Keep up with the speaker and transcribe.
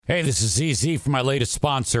Hey, this is ZZ from my latest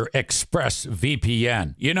sponsor,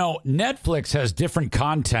 ExpressVPN. You know, Netflix has different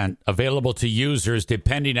content available to users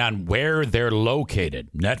depending on where they're located.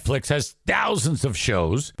 Netflix has thousands of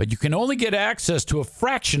shows, but you can only get access to a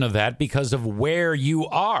fraction of that because of where you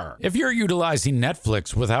are. If you're utilizing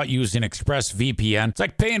Netflix without using ExpressVPN, it's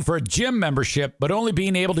like paying for a gym membership, but only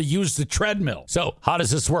being able to use the treadmill. So how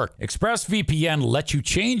does this work? ExpressVPN lets you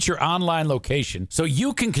change your online location so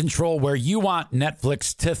you can control where you want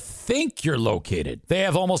Netflix to think you're located. They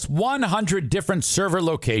have almost 100 different server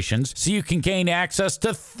locations, so you can gain access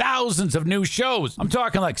to thousands of new shows. I'm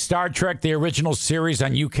talking like Star Trek, the original series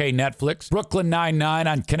on UK Netflix, Brooklyn Nine-Nine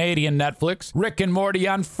on Canadian Netflix, Rick and Morty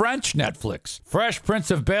on French Netflix, Fresh Prince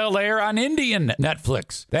of Bel-Air on Indian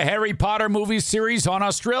Netflix, the Harry Potter movie series on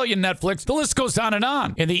Australian Netflix. The list goes on and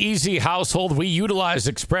on. In the Easy household, we utilize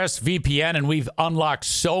ExpressVPN, and we've unlocked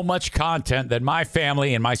so much content that my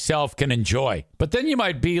family and myself can enjoy. But then you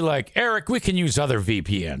might be like, Eric, we can use other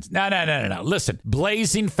VPNs. No. Listen,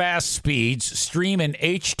 blazing fast speeds, stream in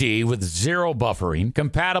HD with zero buffering,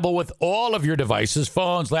 compatible with all of your devices,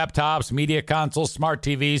 phones, laptops, media consoles, smart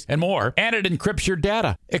TVs, and more. And it encrypts your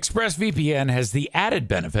data. ExpressVPN has the added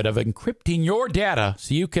benefit of encrypting your data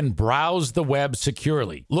so you can browse the web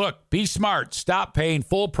securely. Look, be smart. Stop paying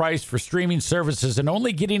full price for streaming services and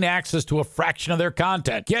only getting access to a fraction of their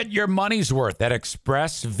content. Get your money's worth at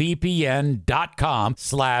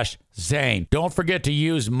expressvpn.com/Zane. Don't forget to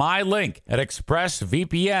use my link at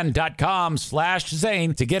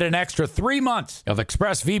expressvpn.com/Zane to get an extra 3 months of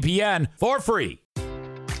ExpressVPN for free.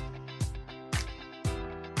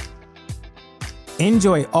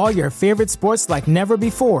 Enjoy all your favorite sports like never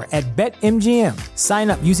before at BetMGM.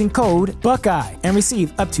 Sign up using code Buckeye and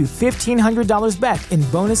receive up to $1,500 back in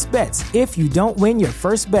bonus bets if you don't win your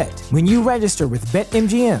first bet. When you register with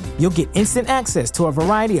BetMGM, you'll get instant access to a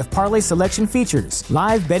variety of parlay selection features,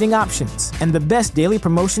 live betting options, and the best daily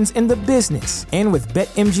promotions in the business. And with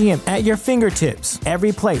BetMGM at your fingertips,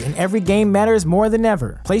 every play and every game matters more than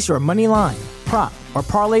ever. Place your money line, prop, or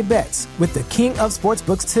parlay bets with the king of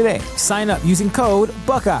sportsbooks today. Sign up using code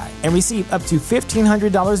Buckeye and receive up to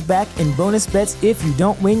 $1,500 back in bonus bets if you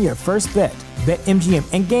don't win your first bet. BetMGM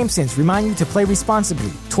and GameSense remind you to play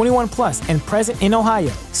responsibly. 21 plus and present in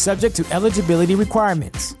Ohio, subject to eligibility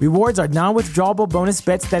requirements. Rewards are non-withdrawable bonus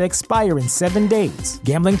bets that expire in 7 days.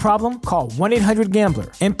 Gambling problem? Call 1-800-GAMBLER.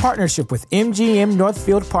 In partnership with MGM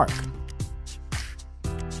Northfield Park.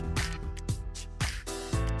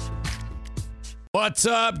 What's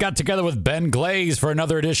up? Got together with Ben Glaze for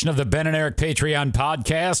another edition of the Ben and Eric Patreon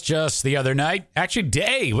podcast just the other night. Actually,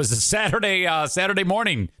 day was a Saturday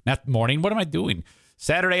morning. Not morning. What am I doing?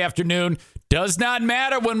 Saturday afternoon. Does not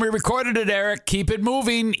matter when we recorded it, Eric. Keep it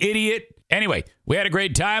moving, idiot. Anyway, we had a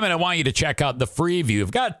great time, and I want you to check out the FREEview.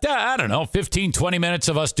 We've got, 15, 20 minutes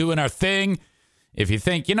of us doing our thing. If you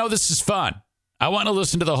think, this is fun, I want to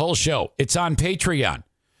listen to the whole show. It's on Patreon.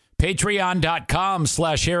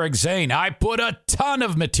 Patreon.com/Eric Zane. I put a ton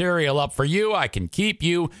of material up for you. I can keep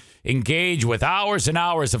you engaged with hours and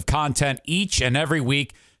hours of content each and every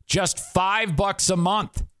week. Just $5 a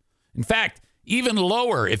month. In fact, even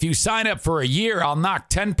lower. If you sign up for a year, I'll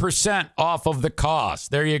knock 10% off of the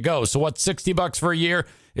cost. There you go. So what's $60 for a year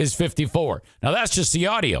is $54. Now that's just the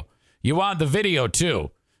audio. You want the video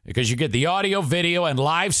too, because you get the audio, video, and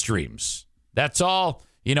live streams. That's all,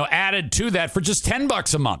 added to that for just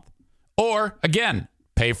 $10 a month. Or, again,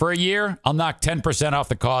 pay for a year. I'll knock 10% off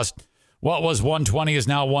the cost. What was $120 is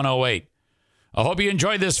now $108. I hope you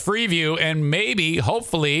enjoyed this FREEview, and maybe,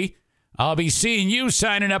 hopefully, I'll be seeing you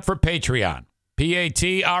signing up for Patreon.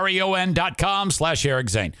 Patreon.com/Eric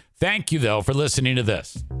Zane. Thank you, though, for listening to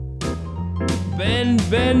this. Ben.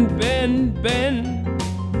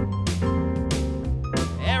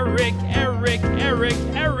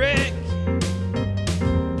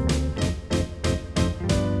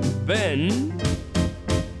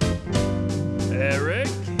 Eric.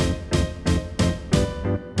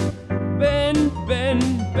 Ben, Eric,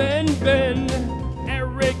 Ben,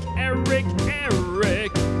 Eric,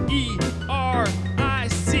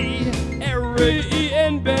 E-R-I-C, Eric,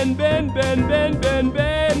 E-N, Ben, Eric.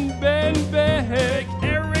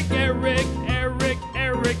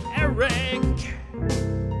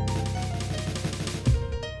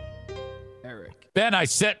 Ben, I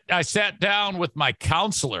sat down with my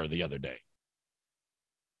counselor the other day.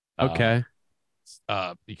 Okay.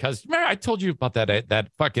 Because remember I told you about that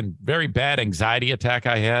fucking very bad anxiety attack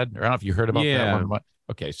I had. I don't know if you heard about that one.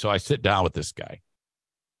 Okay, so I sit down with this guy,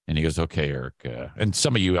 and he goes, "Okay, Eric," and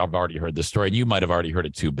some of you have already heard this story, and you might have already heard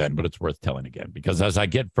it too, Ben, but it's worth telling again because as I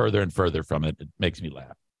get further and further from it, it makes me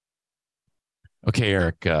laugh. Okay,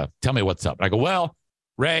 Eric, tell me what's up. And I go, well,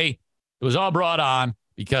 Ray, it was all brought on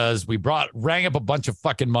because we rang up a bunch of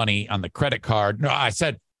fucking money on the credit card. No, I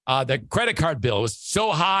said the credit card bill was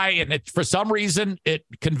so high, and for some reason it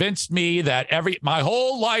convinced me that my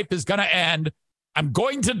whole life is going to end. I'm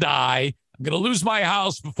going to die. I'm going to lose my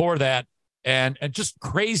house before that, and just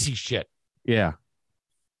crazy shit. Yeah.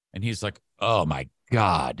 And he's like, "Oh my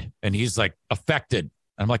God," and he's like affected.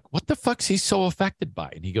 And I'm like, "What the fuck's he so affected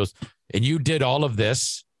by?" And he goes, "And you did all of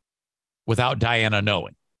this without Diana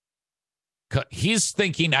knowing." He's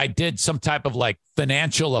thinking I did some type of like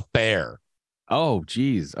financial affair. Oh,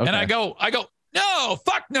 geez. Okay. And I go, no,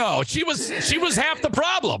 fuck no. She was half the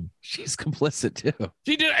problem. She's complicit too.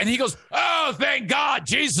 She did. And he goes, "Oh, thank God.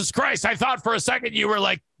 Jesus Christ. I thought for a second you were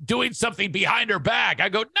like doing something behind her back." I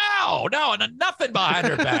go, no, nothing behind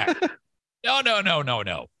her back. No.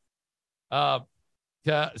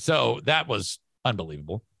 So that was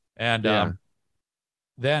unbelievable. And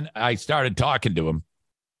then I started talking to him,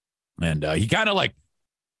 and he kind of like,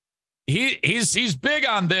 he's big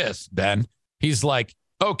on this, Ben. He's like,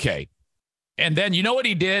 okay. And then you know what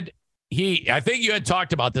he did? I think you had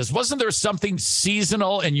talked about this. Wasn't there something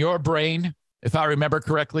seasonal in your brain, if I remember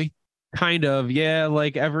correctly? Kind of, yeah.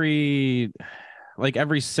 Like every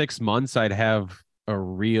 6 months, I'd have a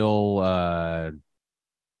real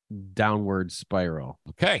downward spiral.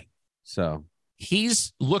 Okay. So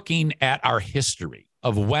he's looking at our history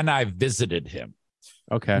of when I visited him.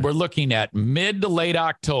 Okay. We're looking at mid to late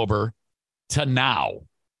October to now.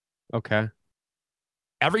 Okay.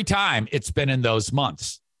 Every time it's been in those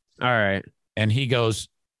months. All right. And he goes,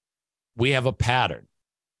 "We have a pattern.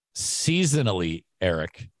 Seasonally,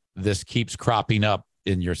 Eric, this keeps cropping up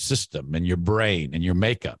in your system, in your brain, in your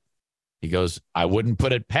makeup." He goes, "I wouldn't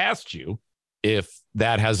put it past you if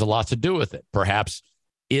that has a lot to do with it. Perhaps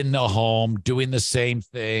in the home, doing the same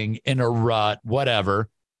thing, in a rut,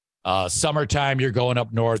 whatever. Summertime, you're going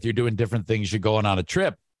up north, you're doing different things, you're going on a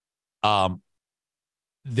trip.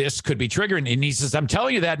 This could be triggering." And he says, "I'm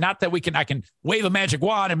telling you that, not that I can wave a magic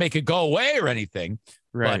wand and make it go away or anything.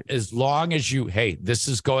 Right. But as long as hey, this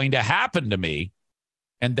is going to happen to me."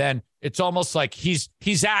 And then it's almost like he's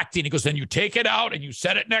acting. He goes, "Then you take it out and you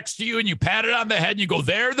set it next to you and you pat it on the head and you go,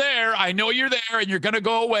 there, I know you're there and you're going to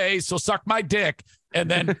go away. So suck my dick.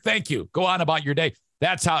 And then thank you. Go on about your day."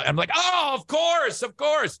 That's how I'm like, "Oh, of course.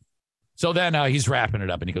 So then he's wrapping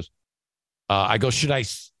it up and he goes, I go, "Should I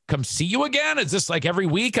come see you again? Is this like every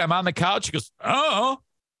week I'm on the couch?" He goes, "Oh,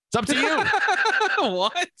 it's up to you."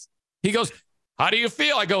 What? He goes, "How do you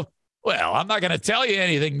feel?" I go, "Well, I'm not going to tell you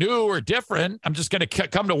anything new or different. I'm just going to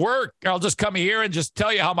come to work. I'll just come here and just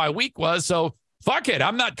tell you how my week was. So fuck it.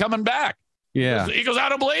 I'm not coming back." Yeah. He goes, "I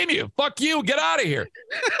don't blame you. Fuck you. Get out of here."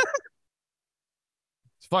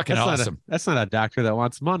 It's fucking awesome. That's not a doctor that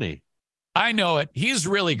wants money. I know it. He's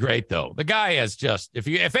really great, though. The guy is just,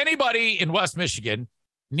 if anybody in West Michigan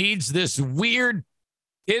needs this weird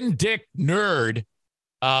in-dick nerd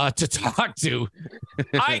to talk to,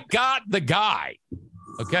 I got the guy.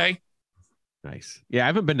 Okay. Nice. Yeah, I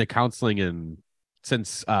haven't been to counseling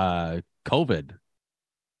since COVID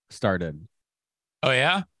started. Oh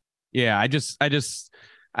yeah? Yeah, I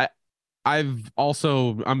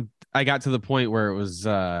got to the point where it was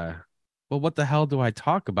well, what the hell do I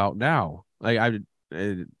talk about now? Like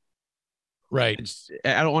Right.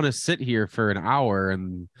 I don't want to sit here for an hour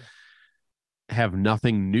and have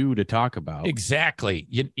nothing new to talk about. Exactly.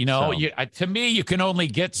 To me, you can only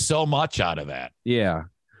get so much out of that. Yeah.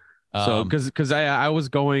 So because I was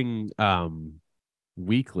going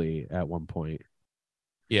weekly at one point.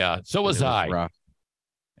 Yeah, so was I. Rough.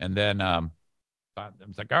 And then I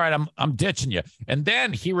was like, "All right, I'm ditching you." And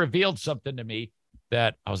then he revealed something to me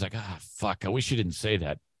that I was like, fuck, I wish he didn't say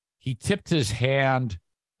that. He tipped his hand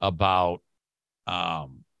about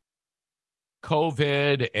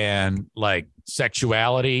COVID and like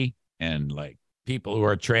sexuality and like people who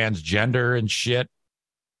are transgender and shit.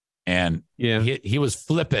 And yeah, he was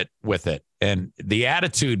flippant with it. And the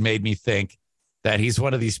attitude made me think that he's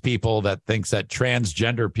one of these people that thinks that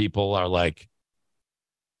transgender people are like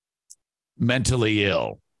mentally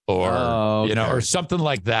ill or, or something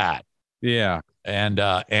like that. Yeah. And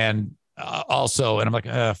also, and I'm like,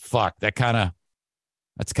 fuck, that's kind of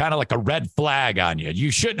like a red flag on you.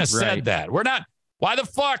 You shouldn't have said that. We're not, why the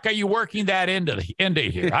fuck are you working that into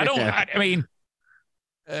here? I don't, I mean,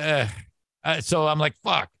 so I'm like,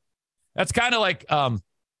 fuck. That's kind of like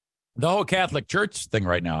the whole Catholic Church thing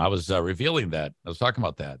right now. I was revealing that. I was talking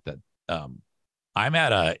about that I'm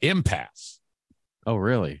at an impasse. Oh,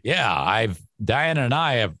 really? Yeah. Diana and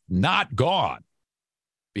I have not gone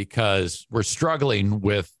because we're struggling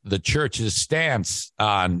with the church's stance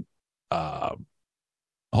on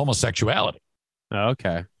homosexuality.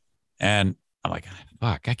 Okay. And I'm like,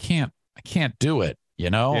 fuck, I can't do it.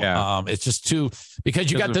 Yeah. It's just too,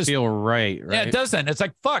 because you got Doesn't this. feel right. Yeah, it doesn't. It's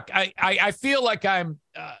like, fuck, I feel like I'm,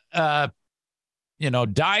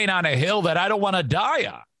 dying on a hill that I don't want to die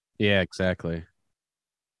on. Yeah, exactly.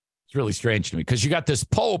 It's really strange to me because you got this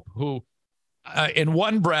Pope who, in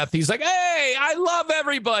one breath, he's like, hey, I love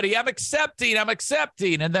everybody. I'm accepting.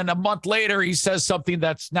 And then a month later, he says something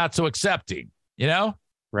that's not so accepting,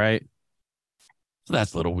 Right. So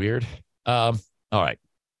that's a little weird. All right.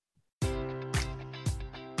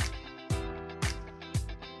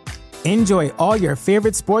 Enjoy all your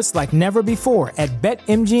favorite sports like never before at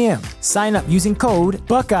BetMGM. Sign up using code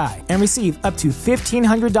Buckeye and receive up to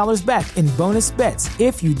 $1,500 back in bonus bets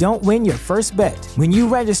if you don't win your first bet. When you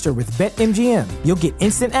register with BetMGM, you'll get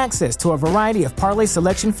instant access to a variety of parlay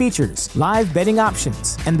selection features, live betting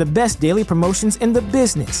options, and the best daily promotions in the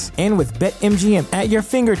business. And with BetMGM at your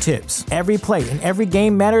fingertips, every play and every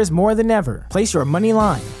game matters more than ever. Place your money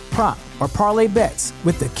line, prop, or parlay bets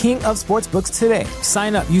with the king of sportsbooks today.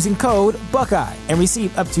 Sign up using code Buckeye and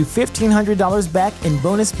receive up to $1,500 back in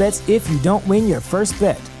bonus bets if you don't win your first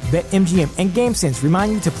bet. BetMGM and GameSense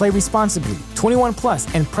remind you to play responsibly. 21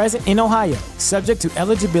 plus and present in Ohio, subject to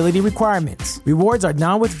eligibility requirements. Rewards are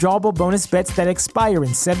non-withdrawable bonus bets that expire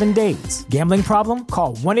in 7 days. Gambling problem?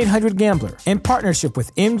 Call 1-800-GAMBLER in partnership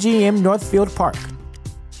with MGM Northfield Park.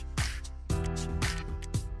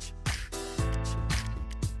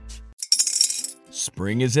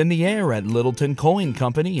 Spring is in the air at Littleton Coin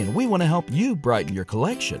Company, and we want to help you brighten your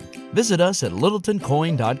collection. Visit us at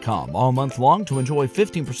littletoncoin.com all month long to enjoy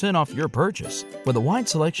 15% off your purchase. With a wide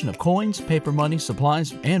selection of coins, paper money,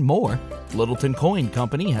 supplies, and more, Littleton Coin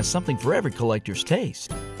Company has something for every collector's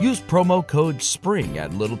taste. Use promo code SPRING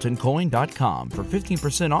at littletoncoin.com for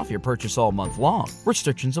 15% off your purchase all month long.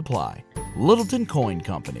 Restrictions apply. Littleton Coin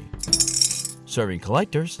Company. Serving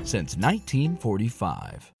collectors since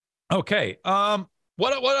 1945. Okay.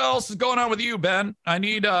 What else is going on with you, Ben? I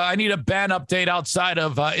need a Ben update outside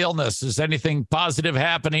of illness. Is anything positive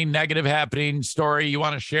happening, negative happening, story you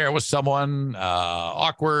want to share with someone?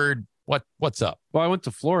 Awkward? What's up? Well, I went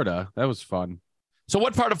to Florida. That was fun. So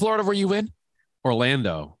what part of Florida were you in?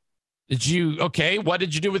 Orlando. What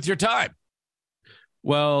did you do with your time?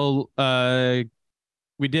 Well, I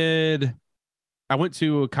went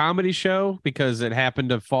to a comedy show because it happened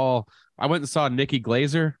to fall. I went and saw Nikki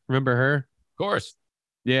Glazer. Remember her? Of course.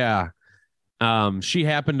 Yeah. She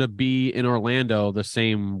happened to be in Orlando the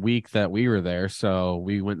same week that we were there. So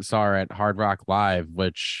we went and saw her at Hard Rock Live,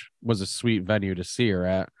 which was a sweet venue to see her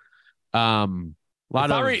at.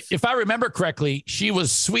 If I remember correctly, she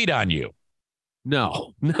was sweet on you.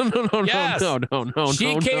 No. Yes. No.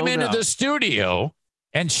 She came into the studio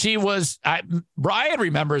and she was, Brian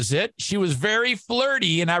remembers it. She was very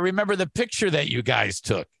flirty. And I remember the picture that you guys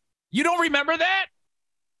took. You don't remember that?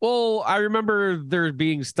 Well, I remember there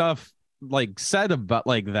being stuff like said about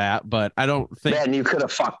like that, but I don't think. Man, you could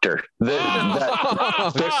have fucked her. There's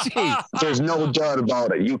no doubt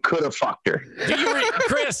about it. You could have fucked her.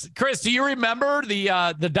 Chris, do you remember the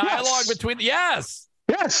dialogue between? Yes.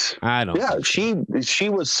 Yes. I don't. Yeah, she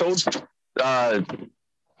was so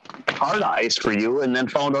hard eyes for you, and then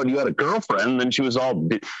found out you had a girlfriend. And then she was all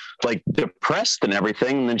like depressed and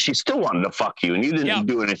everything, and then she still wanted to fuck you, and you didn't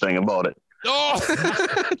do anything about it. Oh,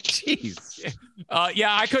 jeez.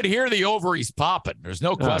 Yeah, I could hear the ovaries popping. There's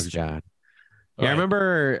no question. Oh, God. Yeah, I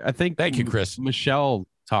remember. I think. Thank you, Chris. Michelle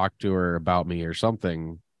talked to her about me or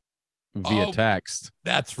something via text.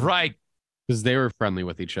 That's right. Because they were friendly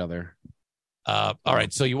with each other. All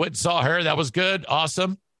right. So you went and saw her. That was good.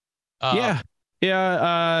 Awesome. Yeah.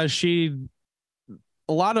 A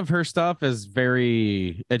lot of her stuff is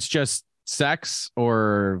it's just sex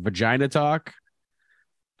or vagina talk.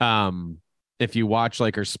 If you watch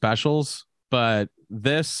like her specials, but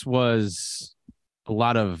this was a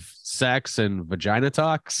lot of sex and vagina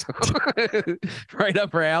talks right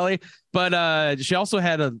up her alley. But she also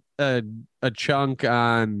had a chunk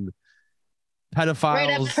on pedophiles.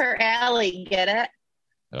 Right up her alley. Get it?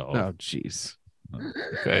 Oh, jeez.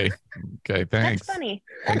 Okay. Thanks. That's funny.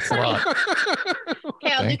 Thanks a lot.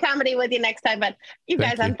 Okay, I'll do comedy with you next time, but you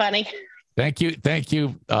guys aren't funny. Thank you.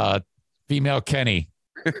 Female Kenny.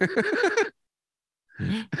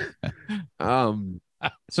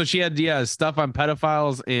 So she had stuff on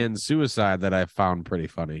pedophiles and suicide that I found pretty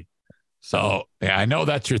funny. So yeah, I know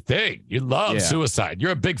that's your thing. You love suicide.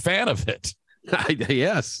 You're a big fan of it.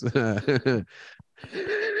 Yes. Exactly.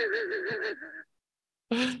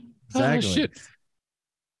 Oh, shit.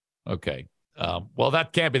 Okay. Well,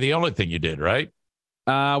 that can't be the only thing you did, right?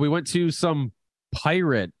 We went to some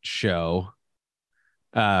pirate show.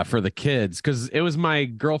 for the kids, because it was my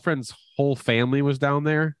girlfriend's whole family was down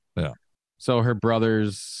there. Yeah. So her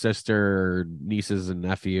brothers, sister, nieces, and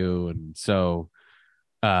nephew, and so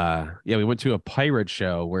we went to a pirate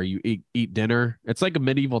show where you eat dinner. It's like a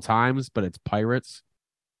medieval times, but it's pirates.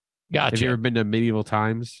 Gotcha. Have you ever been to medieval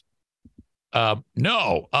times?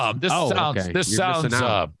 No. This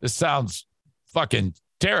sounds fucking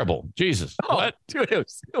terrible. Jesus. What? Dude,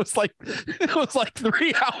 it was like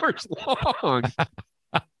 3 hours long.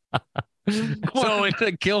 So I'm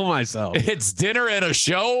gonna kill myself. It's dinner and a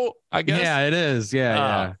show, I guess. Yeah, it is.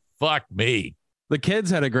 Yeah. Fuck me. The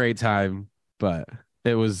kids had a great time, but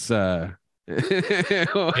it was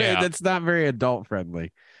it's not very adult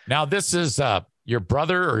friendly. Now this is your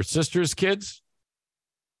brother or sister's kids?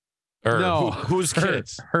 Or no, whose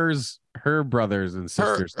kids? Her brothers and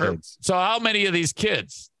sisters' kids. So how many of these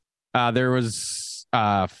kids? There was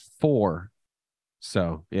 4.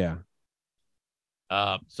 So yeah.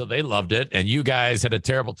 So they loved it, and you guys had a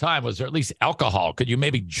terrible time. Was there at least alcohol? Could you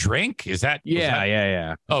maybe drink?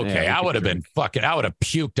 Yeah. Okay, yeah, I would have been I would have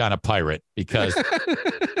puked on a pirate because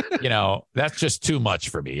that's just too much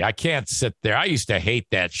for me. I can't sit there. I used to hate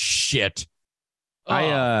that shit.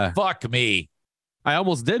 Fuck me. I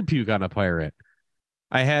almost did puke on a pirate.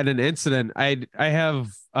 I had an incident. I have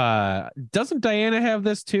doesn't Diana have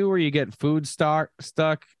this too, where you get food stuck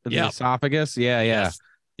in the esophagus? Yeah. Yes.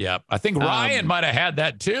 Yeah, I think Ryan might have had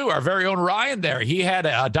that too. Our very own Ryan there. He had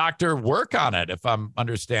a doctor work on it, if I'm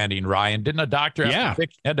understanding Ryan. Didn't a doctor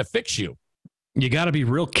had to fix you? You got to be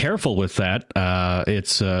real careful with that.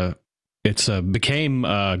 It's became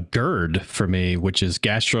GERD for me, which is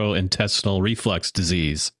gastrointestinal reflux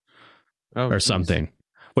disease or something,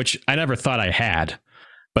 which I never thought I had.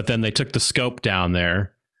 But then they took the scope down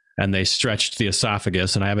there and they stretched the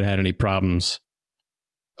esophagus, and I haven't had any problems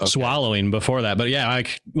swallowing before that. But yeah,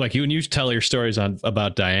 like when you tell your stories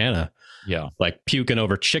about Diana, like puking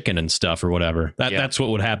over chicken and stuff or whatever, that's what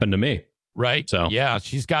would happen to me. Right. So yeah,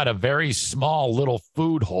 she's got a very small little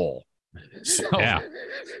food hole. So, yeah.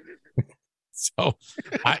 So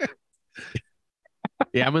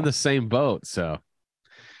I'm in the same boat. So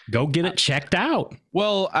go get it checked out.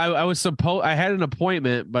 Well, I had an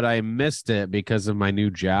appointment, but I missed it because of my new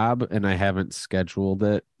job, and I haven't scheduled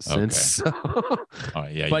it since.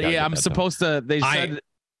 Okay. But I'm supposed to. They said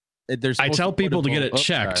I tell people to get it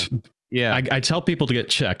checked. Yeah, I tell people to get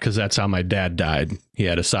checked because that's how my dad died. He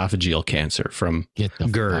had esophageal cancer from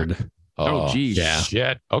GERD. Oh, geez. Yeah.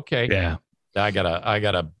 Shit. Okay. Yeah. I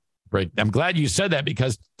gotta break. I'm glad you said that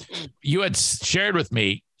because you had shared with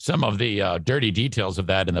me some of the dirty details of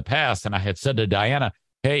that in the past. And I had said to Diana,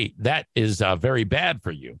 hey, that is very bad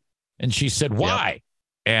for you. And she said, why?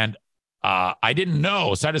 Yep. And I didn't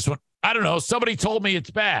know. So I just went, I don't know. Somebody told me it's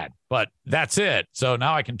bad, but that's it. So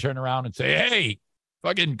now I can turn around and say, hey,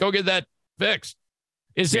 fucking go get that fixed.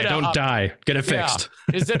 Don't die. Get it fixed.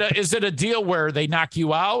 Is it a deal where they knock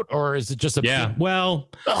you out, or is it just a... Yeah, well,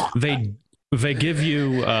 they give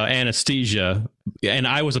you anesthesia, and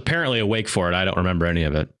I was apparently awake for it. I don't remember any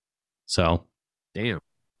of it. So, damn,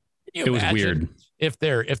 it was weird. If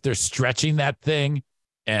they're stretching that thing,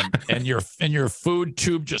 and your food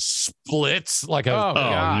tube just splits like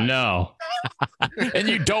a no, and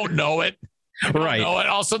you don't know it, right? All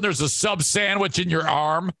of a sudden, there's a sub sandwich in your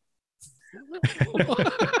arm.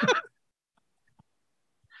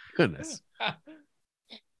 Goodness.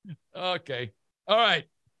 Okay. All right.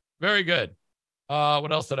 Very good.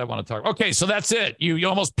 What else did I want to talk about? Okay, so that's it. You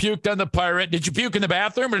almost puked on the pirate. Did you puke in the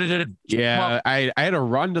bathroom, or did it? Yeah, I had to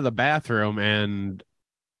run to the bathroom, and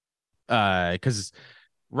because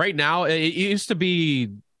right now it used to be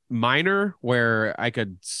minor where I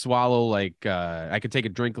could swallow like I could take a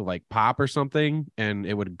drink of like pop or something and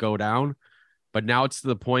it would go down, but now it's to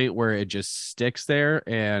the point where it just sticks there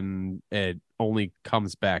and it only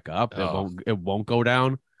comes back up. It won't go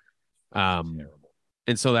down. Terrible.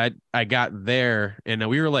 And so that I got there, and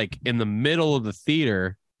we were like in the middle of the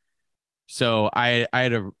theater. So I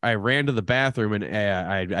ran to the bathroom and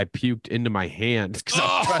I puked into my hand.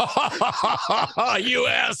 You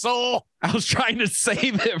asshole! I was trying to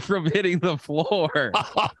save it from hitting the floor.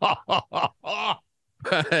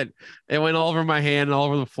 But it went all over my hand, all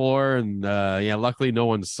over the floor, and luckily no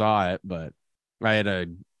one saw it. But I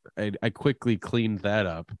quickly cleaned that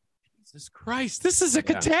up. Jesus Christ, this is a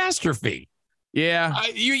catastrophe. Yeah.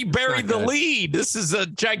 You buried the lead. This is a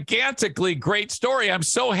gigantically great story. I'm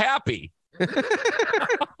so happy.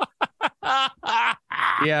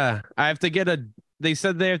 Yeah. I have to they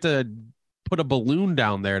said they have to put a balloon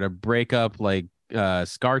down there to break up like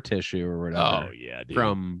scar tissue or whatever. Oh, yeah, dude.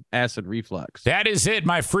 From acid reflux. That is it,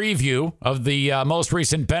 my FREEview of the most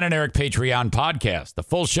recent Ben and Eric Patreon podcast. The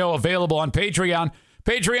full show available on Patreon,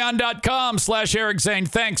 patreon.com/Eric Zane.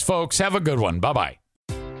 Thanks, folks. Have a good one. Bye-bye.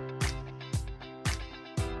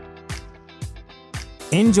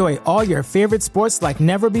 Enjoy all your favorite sports like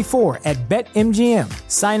never before at BetMGM.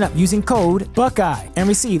 Sign up using code Buckeye and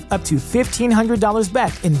receive up to $1,500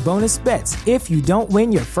 back in bonus bets if you don't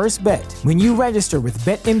win your first bet. When you register with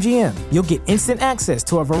BetMGM, you'll get instant access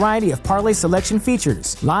to a variety of parlay selection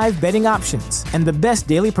features, live betting options, and the best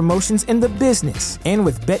daily promotions in the business. And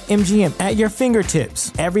with BetMGM at your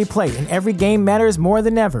fingertips, every play and every game matters more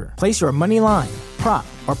than ever. Place your money line, prop,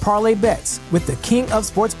 or parlay bets with the king of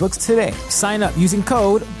sportsbooks today. Sign up using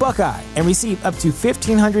code Buckeye and receive up to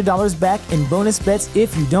 $1,500 back in bonus bets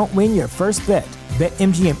if you don't win your first bet.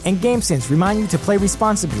 BetMGM and GameSense remind you to play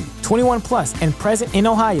responsibly. 21 plus and present in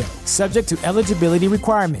Ohio, subject to eligibility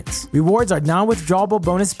requirements. Rewards are non-withdrawable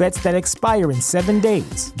bonus bets that expire in 7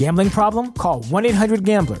 days. Gambling problem? Call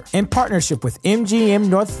 1-800-GAMBLER. In partnership with MGM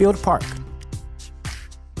Northfield Park.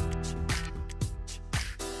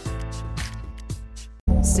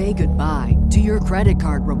 Say goodbye to your credit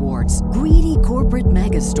card rewards. Greedy corporate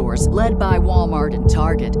mega stores, led by Walmart and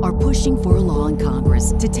Target, are pushing for a law in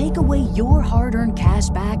Congress to take away your hard-earned cash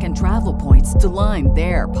back and travel points to line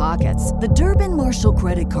their pockets. The Durbin-Marshall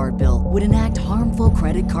credit card bill would enact harmful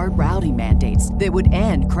credit card routing mandates that would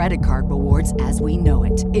end credit card rewards as we know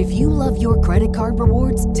it. If you love your credit card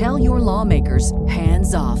rewards, tell your lawmakers,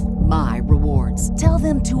 hands off my rewards. Tell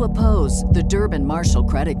them to oppose the Durbin-Marshall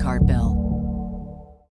credit card bill.